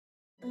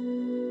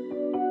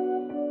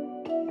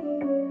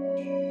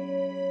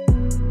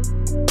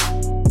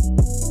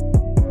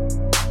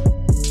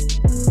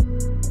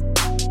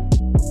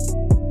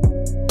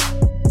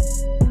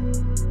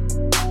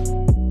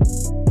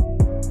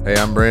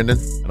I'm Brandon.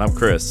 And I'm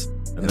Chris.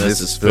 And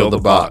this is Fill the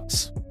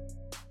Box.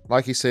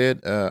 Like he said,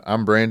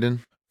 I'm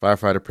Brandon,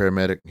 firefighter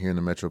paramedic here in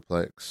the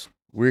Metroplex.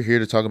 We're here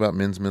to talk about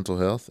men's mental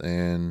health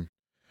and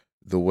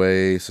the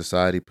way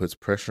society puts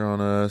pressure on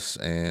us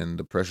and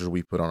the pressures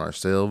we put on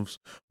ourselves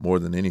more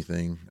than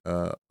anything.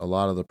 A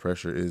lot of the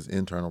pressure is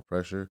internal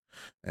pressure,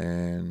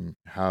 and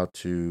how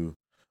to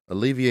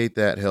alleviate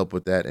that, help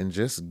with that, and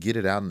just get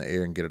it out in the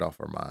air and get it off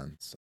our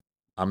minds.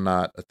 I'm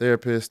not a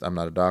therapist. I'm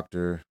not a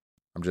doctor.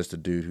 I'm just a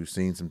dude who's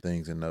seen some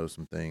things and knows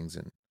some things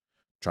and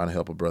trying to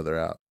help a brother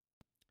out.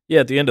 Yeah,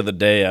 at the end of the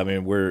day, I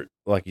mean, we're,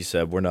 like you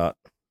said, we're not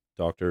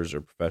doctors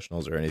or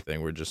professionals or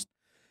anything. We're just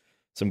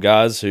some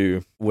guys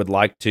who would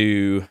like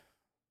to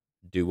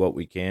do what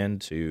we can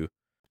to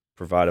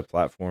provide a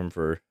platform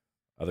for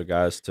other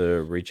guys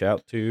to reach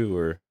out to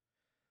or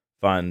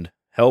find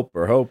help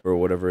or hope or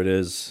whatever it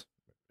is.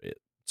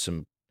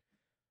 Some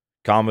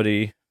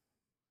comedy,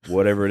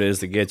 whatever it is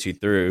that gets you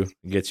through,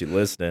 gets you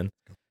listening.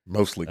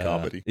 Mostly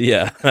comedy.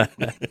 Yeah.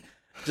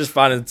 Just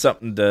finding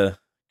something to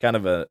kind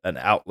of an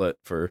outlet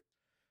for,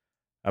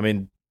 I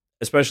mean,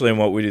 especially in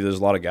what we do, there's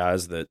a lot of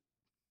guys that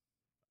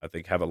I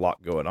think have a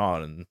lot going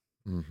on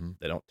and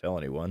they don't tell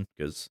anyone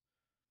because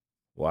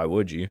why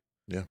would you?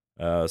 Yeah.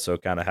 So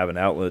kind of have an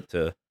outlet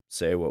to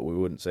say what we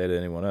wouldn't say to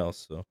anyone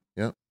else. So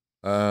yeah.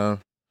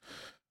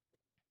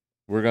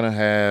 We're gonna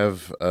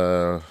have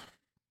a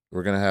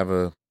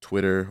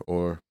Twitter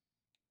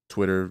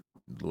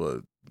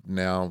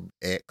now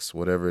X,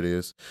 whatever it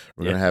is.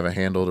 We're gonna have a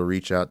handle to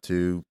reach out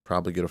to.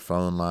 Probably get a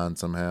phone line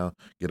somehow.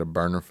 Get a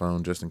burner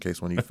phone just in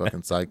case one of you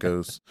fucking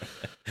psychos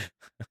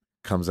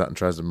comes out and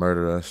tries to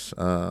murder us.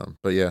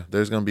 But yeah,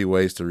 there's gonna be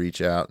ways to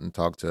reach out and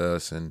talk to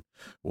us, and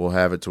we'll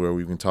have it to where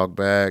we can talk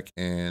back,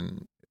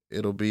 and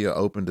it'll be an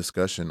open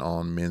discussion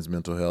on men's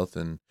mental health.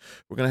 And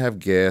we're gonna have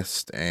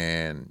guests,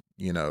 and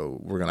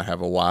we're gonna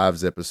have a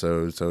wives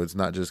episode, so it's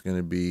not just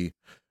gonna be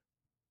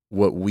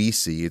what we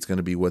see, it's going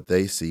to be what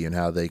they see and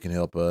how they can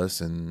help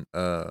us. And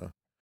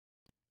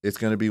it's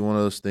going to be one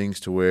of those things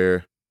to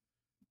where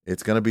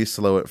it's going to be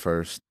slow at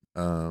first,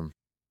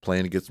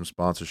 playing to get some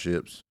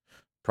sponsorships,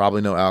 probably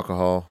no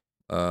alcohol,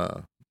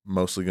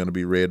 mostly going to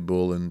be Red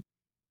Bull and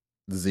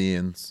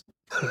Zins.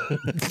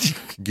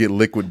 Get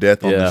Liquid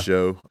Death on the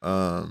show.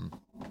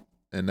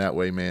 And that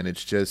way, man,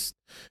 it's just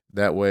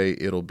that way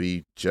it'll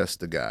be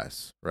just the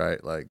guys,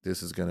 right? Like,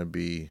 this is going to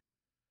be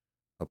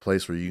a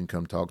place where you can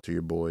come talk to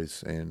your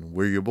boys, and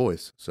we're your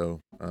boys. So,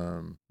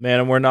 man,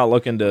 and we're not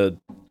looking to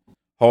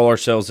haul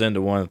ourselves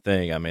into one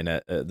thing. I mean,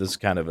 this is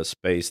kind of a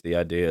space. The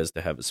idea is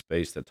to have a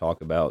space to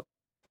talk about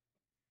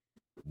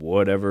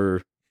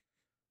whatever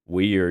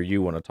we or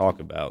you want to talk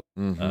about,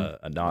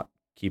 and not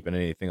keeping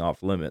anything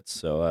off limits.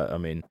 So, I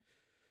mean,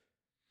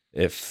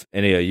 if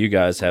any of you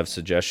guys have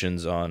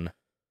suggestions on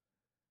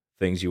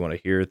things you want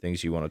to hear,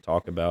 things you want to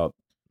talk about,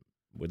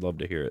 we'd love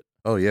to hear it.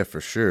 Oh yeah, for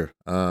sure.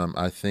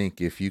 I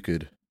think if you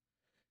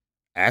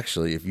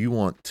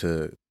want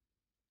to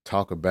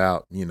talk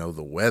about,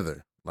 the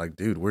weather, like,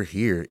 dude, we're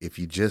here. If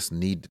you just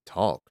need to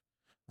talk,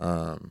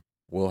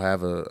 we'll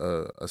have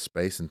a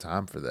space and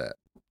time for that.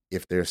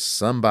 If there's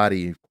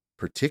somebody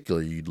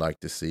particular you'd like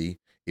to see,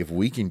 if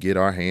we can get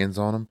our hands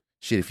on them,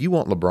 shit, if you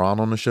want LeBron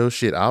on the show,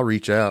 shit, I'll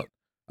reach out.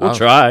 We'll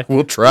try.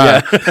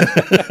 Yeah.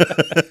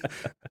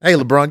 Hey,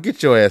 LeBron,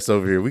 get your ass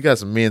over here. We got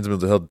some men's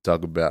mental health to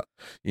talk about,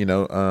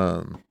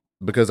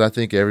 because I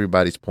think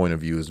everybody's point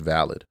of view is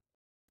valid.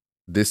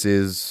 This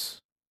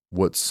is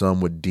what some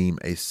would deem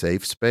a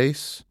safe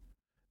space.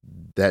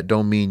 That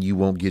don't mean you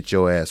won't get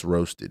your ass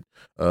roasted.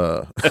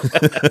 That's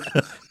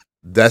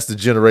the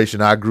generation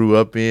I grew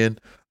up in.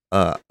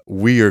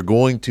 We are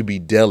going to be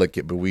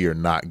delicate, but we are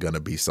not going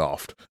to be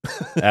soft.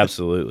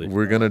 Absolutely.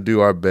 We're going to do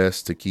our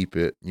best to keep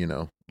it,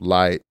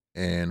 light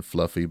and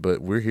fluffy,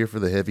 but we're here for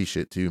the heavy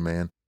shit too,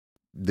 man.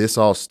 This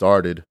all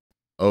started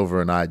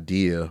over an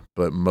idea,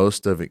 but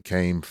most of it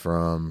came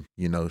from,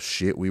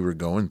 shit we were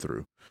going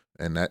through.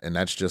 And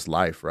that's just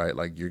life, right?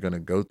 Like, you're going to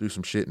go through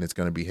some shit and it's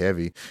going to be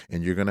heavy,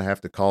 and you're going to have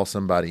to call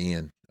somebody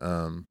in.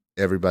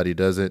 Everybody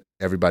does it.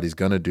 Everybody's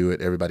going to do it.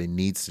 Everybody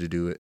needs to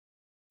do it.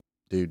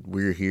 Dude,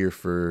 we're here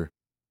for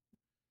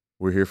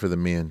the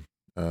men.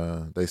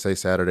 They say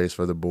Saturday's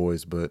for the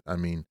boys, but I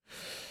mean,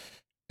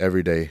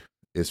 every day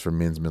is for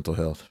men's mental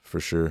health for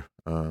sure.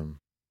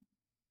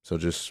 So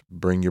just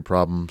bring your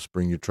problems,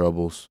 bring your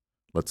troubles.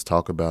 Let's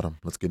talk about them.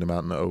 Let's get them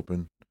out in the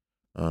open.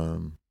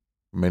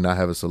 May not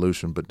have a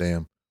solution, but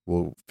damn,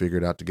 we'll figure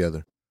it out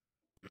together.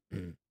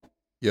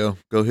 Yo,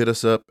 go hit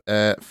us up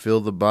at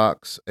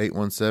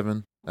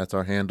FillTheBox817. That's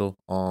our handle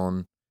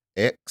on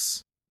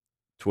X.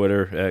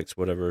 Twitter, X,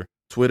 whatever.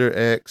 Twitter,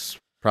 X,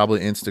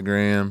 probably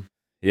Instagram.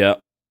 Yeah.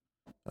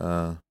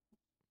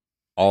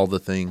 All the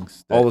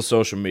things. All the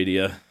social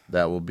media.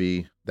 That will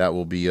be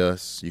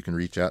us. You can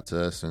reach out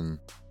to us and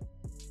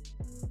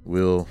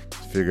we'll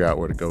figure out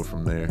where to go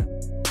from there.